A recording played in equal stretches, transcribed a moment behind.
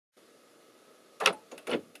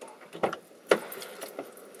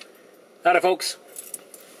Howdy, folks.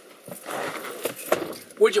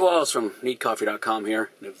 Woody Wallace from NeatCoffee.com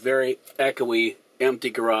here in a very echoey,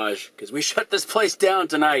 empty garage because we shut this place down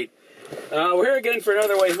tonight. We're here again for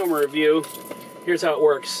another Wayhomer review. Here's how it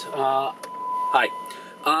works. Hi.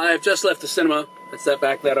 I've just left the cinema. That's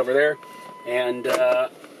that over there. And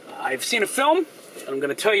I've seen a film. I'm going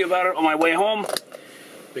to tell you about it on my way home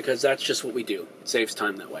because that's just what we do. It saves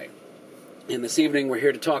time that way. And this evening we're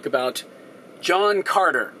here to talk about John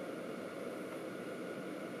Carter.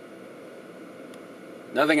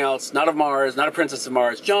 Nothing else, not of Mars, not a princess of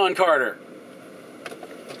Mars, John Carter.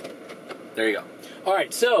 There you go. All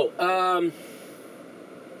right, so,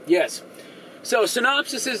 yes. So,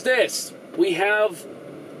 synopsis is this. We have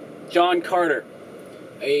John Carter,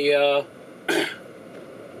 a,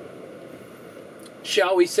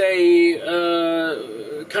 shall we say,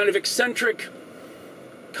 kind of eccentric,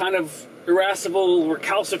 kind of irascible,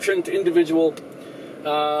 recalcitrant individual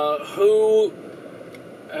who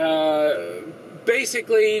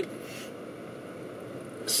basically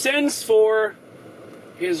sends for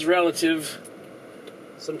his relative,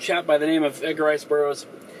 some chap by the name of Edgar Rice Burroughs,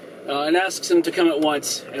 and asks him to come at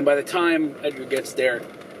once. And by the time Edgar gets there,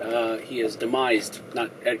 he is demised. Not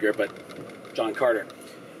Edgar, but John Carter.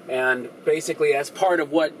 And basically, as part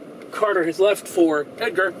of what Carter has left for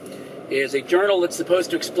Edgar, is a journal that's supposed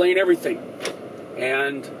to explain everything.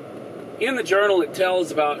 And in the journal, it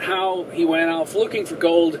tells about how he went off looking for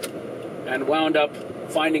gold and wound up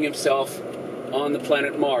finding himself on the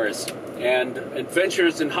planet Mars. And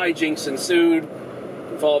adventures and hijinks ensued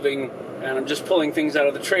involving, and I'm just pulling things out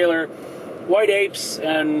of the trailer, white apes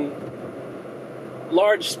and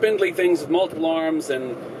large spindly things with multiple arms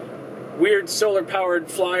and weird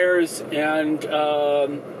solar-powered flyers and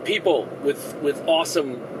people with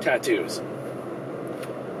awesome tattoos.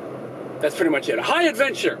 That's pretty much it. A high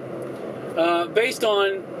adventure based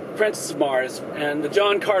on Princess of Mars, and the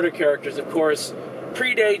John Carter characters, of course,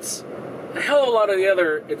 predates a hell of a lot of the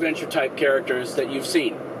other adventure-type characters that you've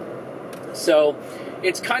seen. So,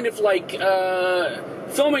 it's kind of like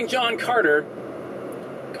filming John Carter,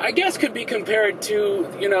 I guess could be compared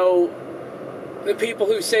to, you know, the people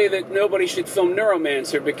who say that nobody should film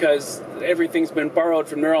Neuromancer because everything's been borrowed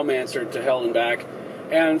from Neuromancer to hell and back,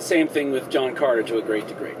 and same thing with John Carter to a great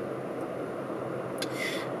degree.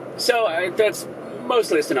 So, that's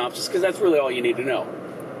mostly a synopsis, because that's really all you need to know.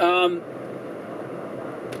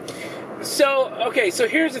 So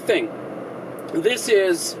here's the thing. This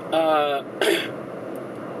is,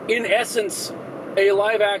 in essence, a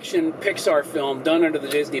live-action Pixar film done under the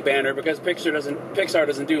Disney banner, because Pixar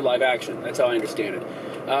doesn't do live-action. That's how I understand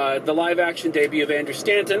it. The live-action debut of Andrew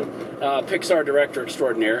Stanton, Pixar director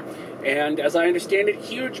extraordinaire, and as I understand it,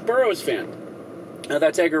 huge Burroughs fan.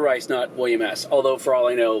 That's Edgar Rice, not William S., although for all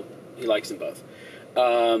I know, he likes them both.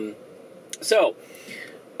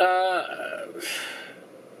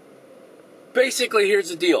 Basically, here's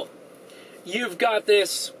the deal. You've got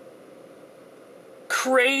this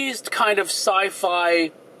crazed kind of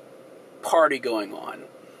sci-fi party going on,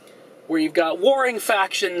 where you've got warring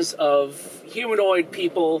factions of humanoid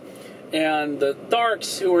people, and the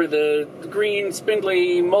Tharks, who are the green,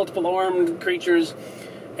 spindly, multiple-armed creatures,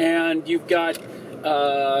 and you've got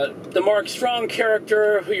the Mark Strong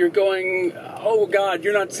character, who you're going, oh God,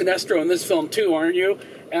 you're not Sinestro in this film too, aren't you?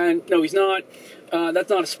 And no, he's not. That's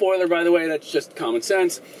not a spoiler, by the way, that's just common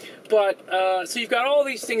sense. But, so you've got all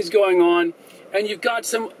these things going on, and you've got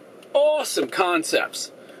some awesome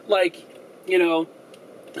concepts, like, you know,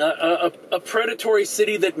 a predatory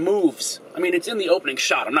city that moves. I mean, it's in the opening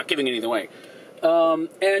shot, I'm not giving anything away.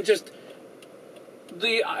 And just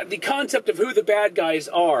the concept of who the bad guys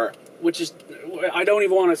are, which is, I don't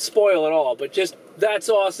even want to spoil it all, but just, that's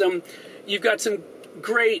awesome. You've got some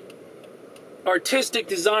great artistic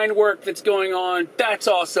design work that's going on. That's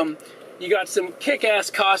awesome. You got some kick-ass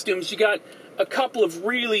costumes. You got a couple of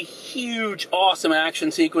really huge, awesome action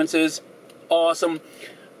sequences. Awesome.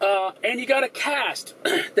 And you got a cast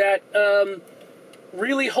that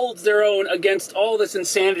really holds their own against all this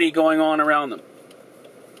insanity going on around them.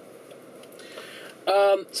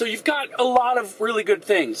 So you've got a lot of really good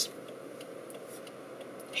things.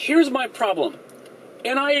 Here's my problem,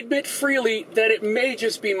 and I admit freely that it may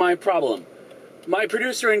just be my problem. My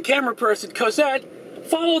producer and camera person, Cosette,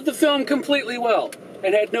 followed the film completely well,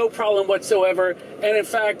 and had no problem whatsoever, and in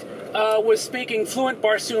fact, was speaking fluent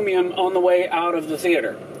Barsoomian on the way out of the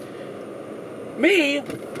theater. Me,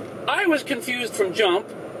 I was confused from jump.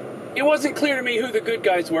 It wasn't clear to me who the good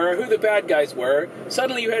guys were, who the bad guys were.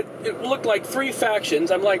 Suddenly it looked like three factions.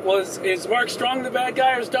 I'm like, well, is Mark Strong the bad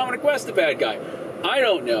guy, or is Dominic West the bad guy? I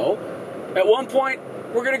don't know. At one point,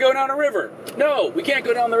 we're going to go down a river. No, we can't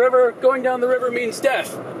go down the river. Going down the river means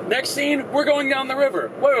death. Next scene, we're going down the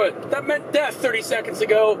river. Wait, that meant death 30 seconds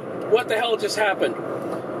ago. What the hell just happened?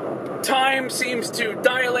 Time seems to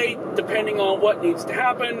dilate depending on what needs to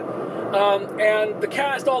happen. And the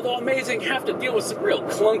cast, although amazing, have to deal with some real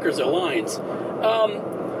clunkers of lines.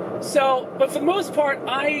 But for the most part,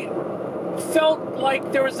 I felt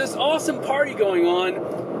like there was this awesome party going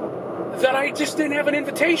on that I just didn't have an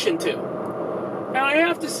invitation to. And I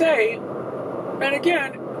have to say, and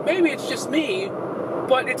again, maybe it's just me,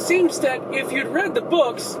 but it seems that if you'd read the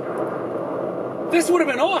books, this would have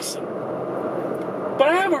been awesome. But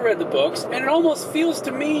I haven't read the books, and it almost feels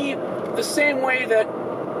to me the same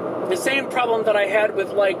problem that I had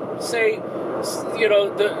with, like, say,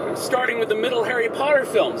 starting with the middle Harry Potter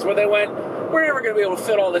films, where they went, we're never going to be able to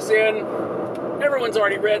fit all this in. Everyone's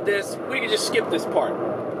already read this. We can just skip this part.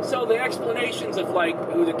 So the explanations of, like,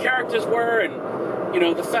 who the characters were and,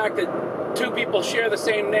 the fact that two people share the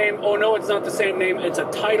same name. Oh, no, it's not the same name. It's a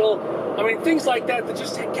title. I mean, things like that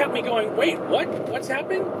just kept me going, wait, what? What's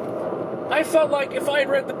happening? I felt like if I had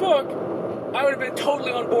read the book, I would have been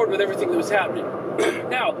totally on board with everything that was happening.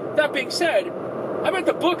 Now, that being said, I bet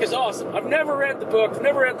the book is awesome. I've never read the book,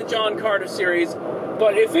 never read the John Carter series,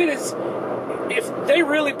 but if they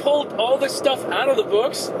really pulled all this stuff out of the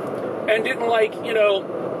books and didn't, like,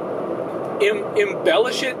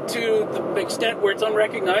 embellish it to the extent where it's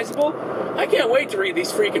unrecognizable, I can't wait to read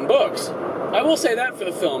these freaking books. I will say that for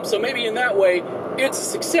the film, so maybe in that way, it's a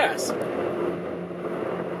success.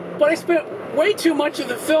 But I spent way too much of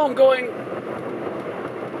the film going,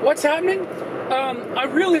 what's happening? I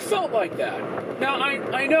really felt like that. Now,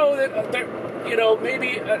 I know that,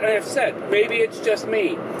 maybe, I've said, maybe it's just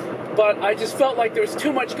me, but I just felt like there was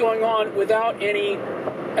too much going on without any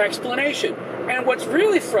explanation. And what's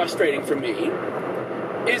really frustrating for me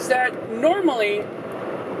is that normally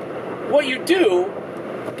what you do,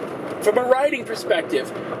 from a writing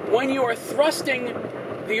perspective, when you are thrusting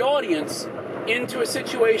the audience into a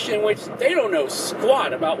situation in which they don't know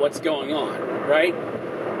squat about what's going on, right?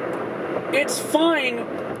 It's fine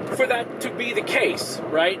for that to be the case,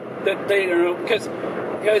 right? That they don't know, because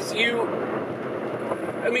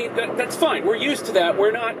that's fine. We're used to that.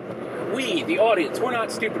 We, the audience, we're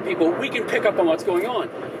not stupid people. We can pick up on what's going on.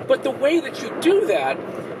 But the way that you do that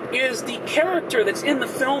is the character that's in the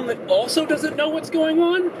film that also doesn't know what's going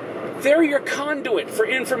on, they're your conduit for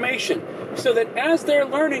information. So that as they're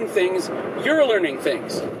learning things, you're learning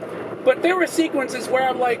things. But there were sequences where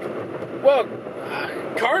I'm like, well,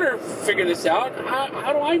 Carter figured this out.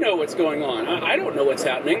 How do I know what's going on? I don't know what's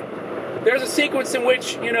happening. There's a sequence in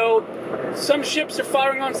which, some ships are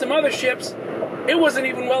firing on some other ships. It wasn't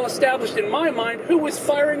even well established in my mind who was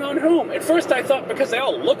firing on whom. At first I thought because they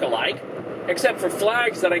all look alike, except for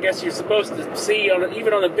flags that I guess you're supposed to see,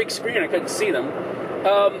 even on the big screen I couldn't see them.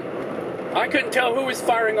 I couldn't tell who was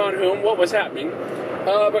firing on whom, what was happening.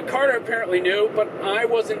 But Carter apparently knew, but I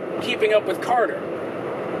wasn't keeping up with Carter.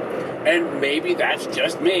 And maybe that's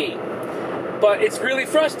just me. But it's really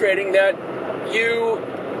frustrating that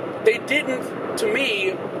they didn't, to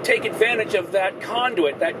me, take advantage of that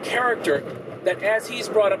conduit, that character, that as he's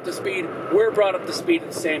brought up to speed, we're brought up to speed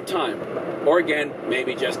at the same time. Or again,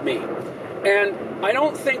 maybe just me. And I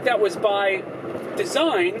don't think that was by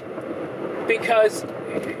design, because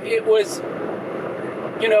it was,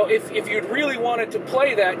 if you'd really wanted to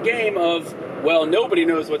play that game of, well, nobody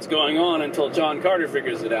knows what's going on until John Carter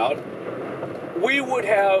figures it out, we would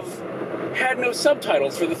have had no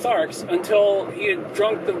subtitles for the Tharks until he had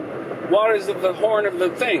drunk the waters of the horn of the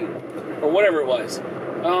thing, or whatever it was.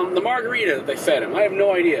 The margarita that they fed him. I have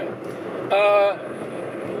no idea.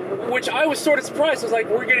 Which I was sort of surprised. I was like,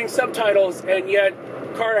 we're getting subtitles, and yet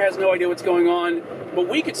Carter has no idea what's going on, but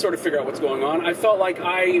we could sort of figure out what's going on. I felt like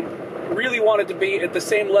I really wanted to be at the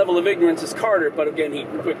same level of ignorance as Carter, but again, he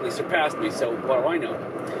quickly surpassed me, so what do I know?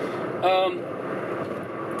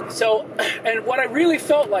 And what I really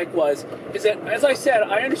felt like is that, as I said,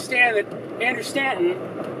 I understand that Andrew Stanton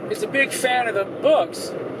is a big fan of the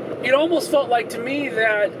books. It almost felt like to me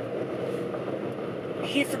that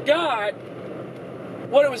he forgot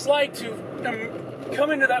what it was like to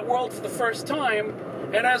come into that world for the first time,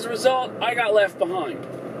 and as a result, I got left behind.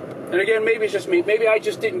 And again, maybe it's just me. Maybe I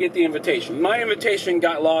just didn't get the invitation. My invitation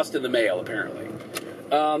got lost in the mail, apparently.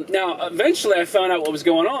 Now, eventually I found out what was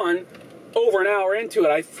going on. Over an hour into it,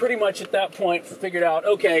 I pretty much at that point figured out,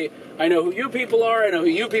 okay, I know who you people are, I know who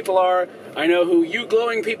you people are, I know who you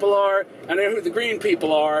glowing people are, I know who the green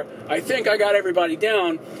people are. I think I got everybody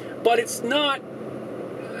down, but it's not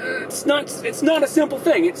it's not a simple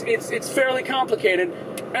thing. It's fairly complicated,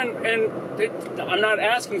 and I'm not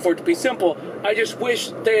asking for it to be simple. I just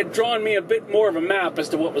wish they had drawn me a bit more of a map as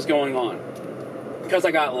to what was going on, because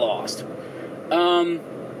I got lost. And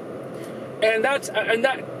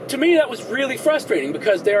that to me that was really frustrating,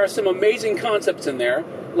 because there are some amazing concepts in there.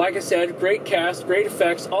 Like I said, great cast, great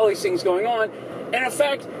effects, all these things going on, and in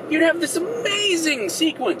fact, you'd have this amazing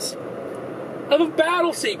sequence of a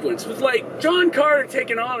battle sequence with, like, John Carter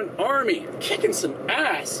taking on an army, kicking some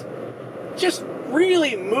ass, just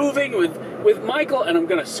really moving with Michael, and I'm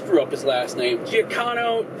gonna screw up his last name,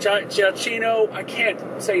 Giacchino, I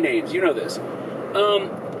can't say names, you know this,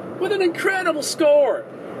 with an incredible score,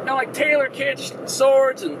 and like Taylor Kitsch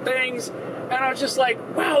swords and things, and I was just like,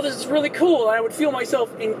 wow, this is really cool, and I would feel myself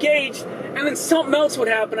engaged, and then something else would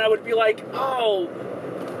happen, I would be like, oh,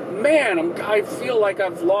 man, I feel like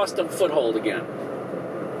I've lost a foothold again.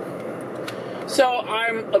 So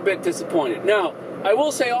I'm a bit disappointed. Now, I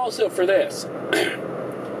will say also for this,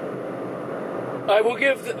 I will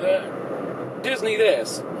give Disney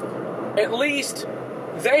this. At least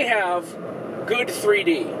they have good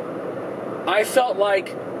 3D. I felt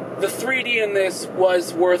like the 3D in this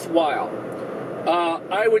was worthwhile.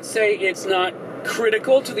 I would say it's not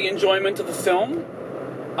critical to the enjoyment of the film.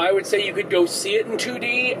 I would say you could go see it in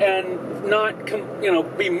 2D and not,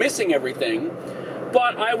 be missing everything.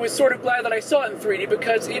 But I was sort of glad that I saw it in 3D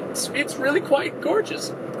because it's really quite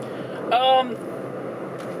gorgeous. But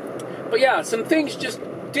yeah, some things just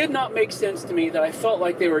did not make sense to me that I felt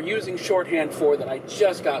like they were using shorthand for that I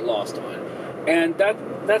just got lost on. And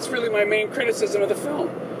that's really my main criticism of the film.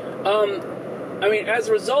 As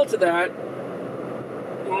a result of that,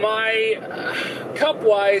 my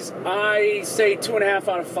cup-wise, I say 2.5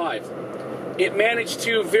 out of 5. It managed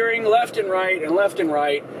to veering left and right,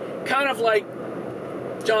 kind of like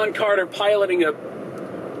John Carter piloting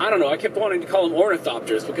I don't know, I kept wanting to call them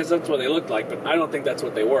ornithopters because that's what they looked like, but I don't think that's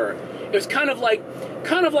what they were. It was kind of like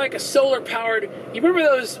a solar-powered, you remember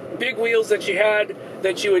those big wheels that you had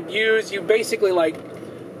that you would use? You basically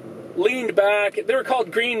leaned back. They were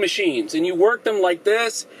called green machines, and you worked them like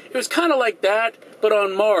this. It was kind of like that, but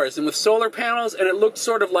on Mars, and with solar panels, and it looked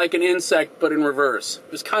sort of like an insect, but in reverse.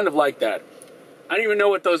 It was kind of like that. I don't even know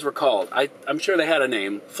what those were called. I'm sure they had a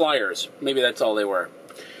name. Flyers. Maybe that's all they were.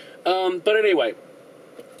 But anyway,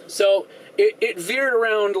 so it veered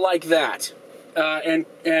around like that,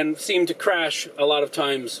 and seemed to crash a lot of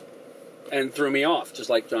times and threw me off, just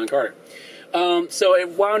like John Carter. So it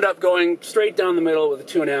wound up going straight down the middle with a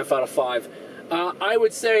 2.5 out of 5. I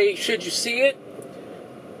would say, should you see it?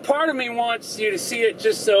 Part of me wants you to see it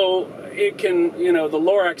just so it can, the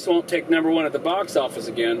Lorax won't take #1 at the box office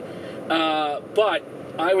again. But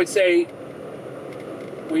I would say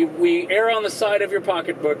we err on the side of your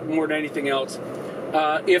pocketbook more than anything else.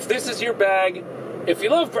 If this is your bag, if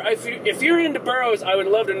you're into Burroughs, I would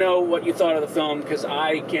love to know what you thought of the film, because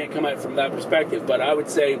I can't come at it from that perspective. But I would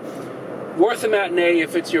say worth a matinee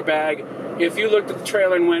if it's your bag. If you looked at the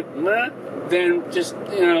trailer and went, meh, then just,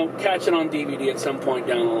 catch it on DVD at some point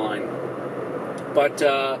down the line. But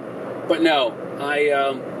no,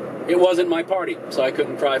 it wasn't my party, so I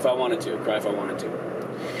couldn't cry if I wanted to.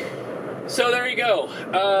 So there you go.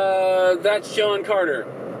 That's John Carter.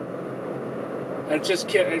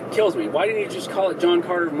 It kills me. Why didn't you just call it John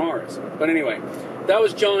Carter of Mars? But anyway, that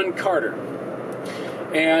was John Carter.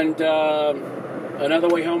 And another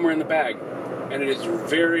Wayhomer in the bag. And it is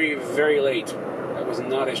very, very late. That was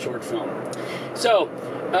not a short film. So,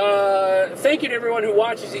 thank you to everyone who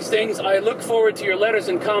watches these things. I look forward to your letters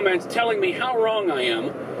and comments telling me how wrong I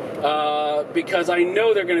am, because I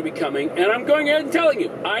know they're going to be coming, and I'm going ahead and telling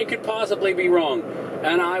you, I could possibly be wrong.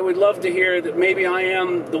 And I would love to hear that maybe I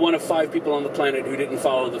am the one of 5 people on the planet who didn't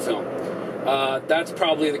follow the film. That's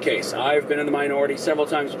probably the case. I've been in the minority several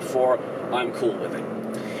times before. I'm cool with it.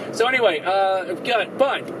 So anyway,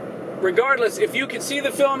 but regardless, if you can see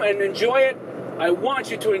the film and enjoy it, I want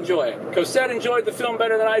you to enjoy it. Cosette enjoyed the film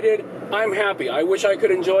better than I did. I'm happy. I wish I could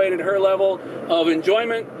enjoy it at her level of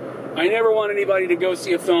enjoyment. I never want anybody to go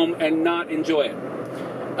see a film and not enjoy it,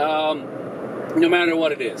 no matter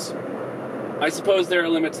what it is. I suppose there are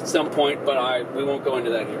limits at some point, but we won't go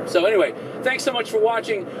into that here. So anyway, thanks so much for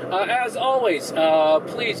watching. As always,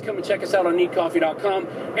 please come and check us out on neatcoffee.com,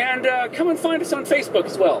 and come and find us on Facebook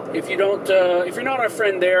as well. If you're not our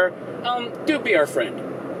friend there, do be our friend.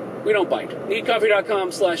 We don't bite.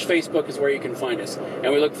 neatcoffee.com/Facebook is where you can find us,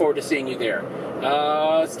 and we look forward to seeing you there.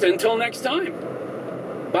 Until next time,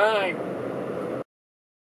 bye.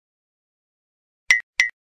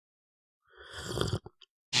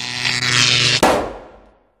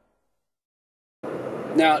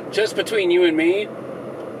 Now, just between you and me,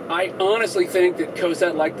 I honestly think that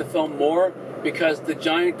Cosette liked the film more because the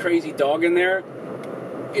giant crazy dog in there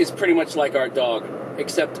is pretty much like our dog,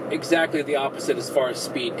 except exactly the opposite as far as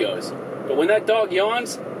speed goes. But when that dog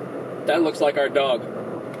yawns, that looks like our dog.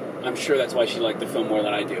 I'm sure that's why she liked the film more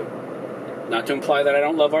than I do. Not to imply that I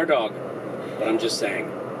don't love our dog, but I'm just saying.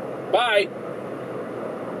 Bye!